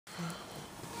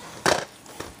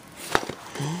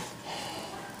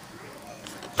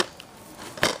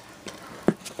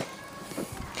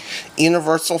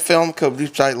Universal film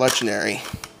co-produced by Legendary.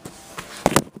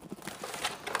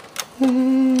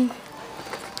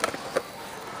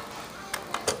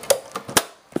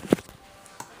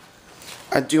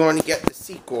 I do want to get the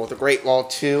sequel, The Great Wall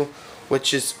 2,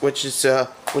 which is a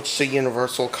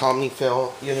Universal comedy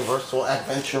film, Universal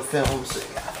adventure film. So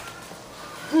yeah.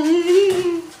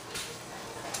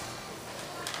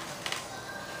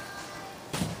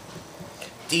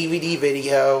 DVD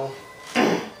video.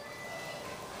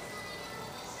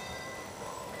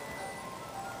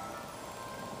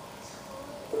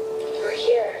 We're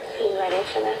here. Are you ready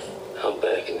for this? How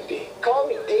bad can it be? Call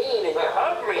me Dean and you're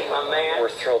hungry, my man. We're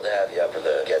thrilled to have you up for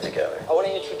the get-together. I want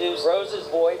to introduce Rose's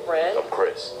boyfriend. I'm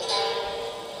Chris.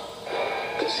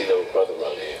 Good to see little brother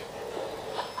around here.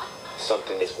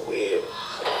 Something is weird.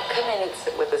 Come in and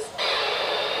sit with us.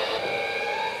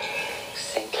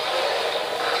 Sink.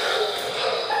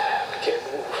 I can't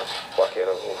move. Why can't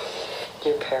I move?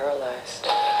 You're paralyzed.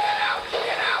 Get out, get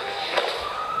out.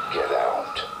 Get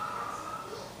out.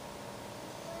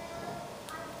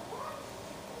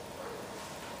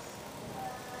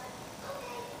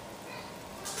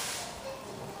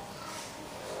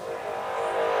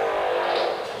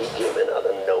 He came in out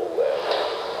of nowhere.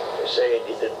 They say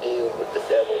he did a deal with the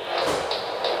devil.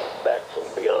 Back from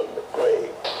beyond the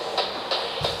grave.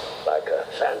 Like a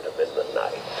phantom in the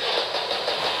night.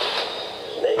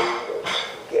 His name was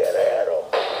Guerrero.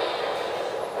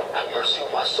 Have mercy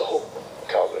on my soul.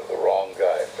 Calling the wrong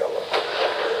guy, fella.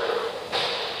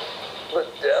 The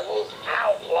devil's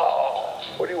outlaw.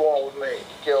 What do you want with me?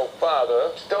 Your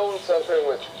father stole something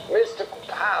with mystical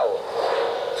power.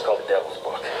 It's called the Devil's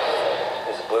Book.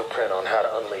 It's a blueprint on how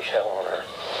to unleash hell on earth.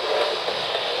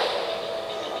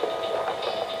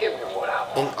 Give me what I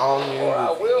want. An all-new Or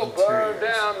I will burn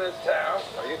interiors. down this town.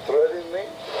 Are you threatening me?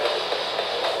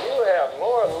 You have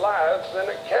more lives than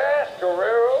a cat,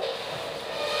 Guerrero.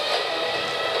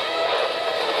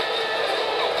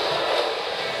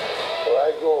 Where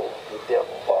I go, the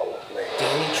devil follows me.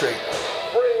 Danny Trejo.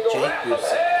 Bring the Jake wrath of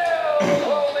Busey. hell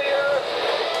upon the earth.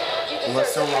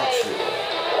 Melissa Rothschild.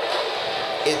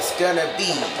 It's gonna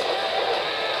be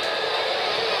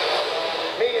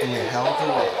Me and in the you. hell of the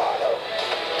way.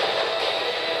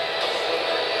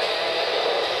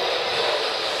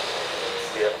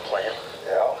 Do you have a plan?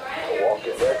 Yeah. I walk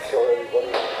in there, kill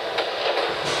everybody.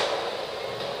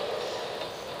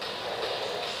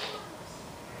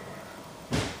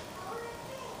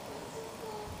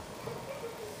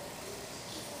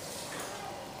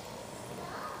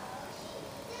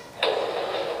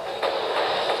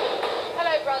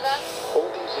 Hello, brother. All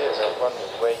these years I've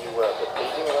wondered where you were, but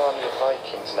leading an army of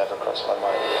Vikings never crossed my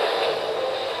mind.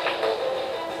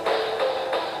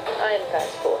 I am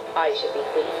firstborn. I should be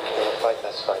queen. In a fight,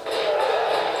 that's fine.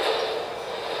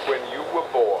 When you were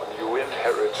born, you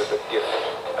inherited a gift,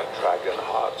 a dragon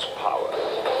heart's power.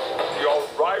 Your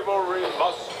rivalry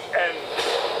must end.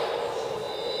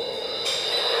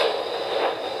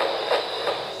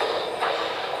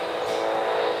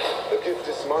 The gift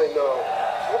is mine now.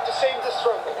 You have to save the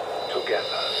struggle.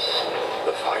 Together,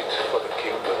 the fight for the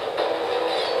kingdom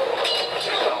is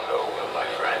not over, my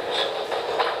friends.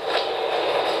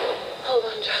 Hold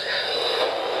on, Jack.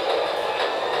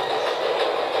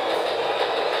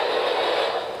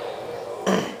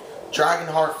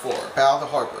 Dragonheart 4, Battle of the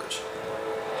Harpers.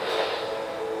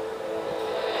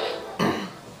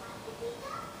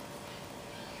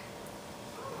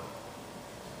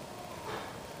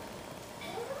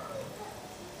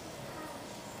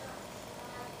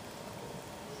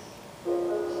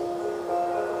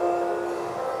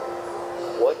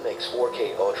 What makes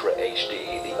 4K Ultra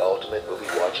HD the ultimate movie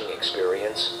watching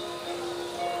experience?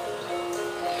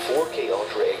 4K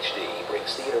Ultra HD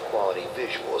brings theater quality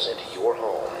visuals into your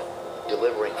home,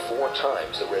 delivering 4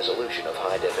 times the resolution of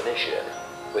high definition,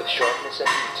 with sharpness and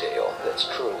detail that's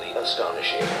truly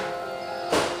astonishing.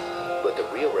 But the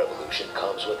real revolution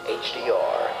comes with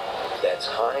HDR, that's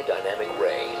high dynamic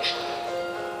range.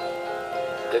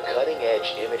 The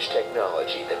cutting-edge image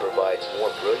technology that provides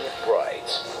more brilliant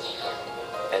brights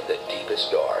and the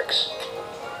deepest darks,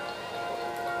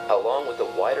 along with a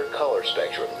wider color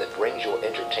spectrum that brings your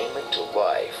entertainment to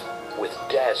life with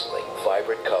dazzling,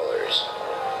 vibrant colors.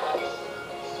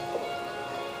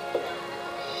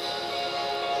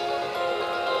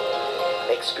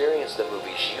 Experience the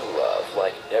movies you love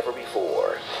like never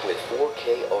before with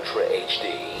 4K Ultra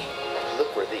HD.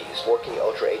 Look for these 4K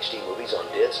Ultra HD movies on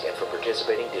disc and for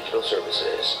participating digital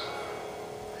services.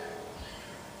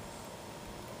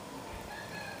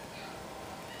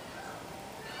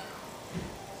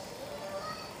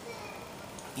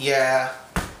 Yeah.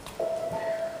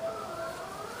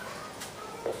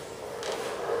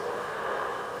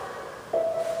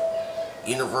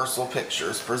 Universal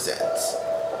Pictures presents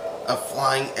A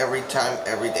Flying Every Time,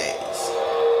 Every Days.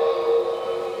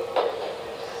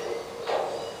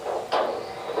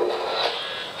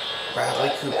 Bradley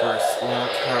Cooper's Will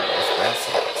Carroll's best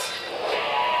hits.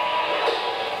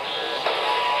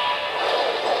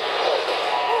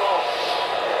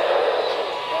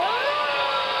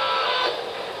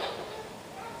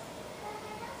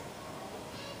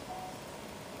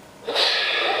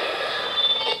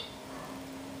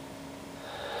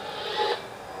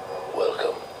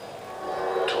 Welcome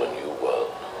to a new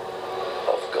world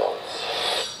of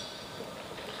gods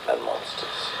and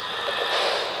monsters.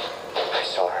 I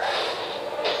saw her.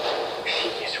 She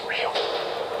is real.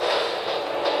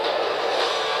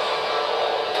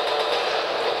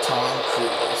 Tom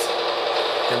Cruise,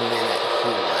 the minute he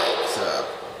lights up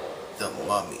the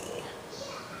Mummy.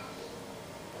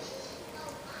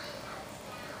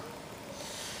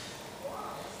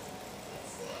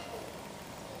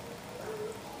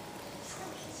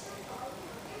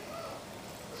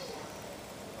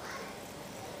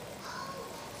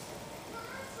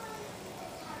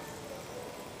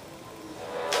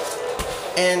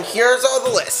 And here's all the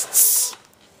lists.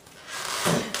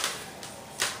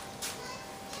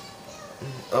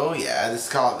 Oh yeah, this is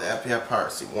called the FBI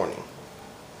Piracy Warning.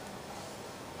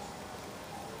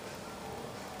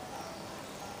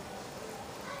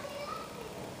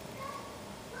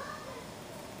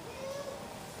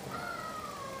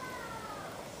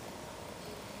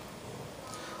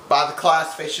 By the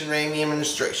Classification Raimi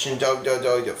Administration,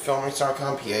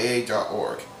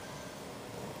 www.filmmaker.com.pa.org.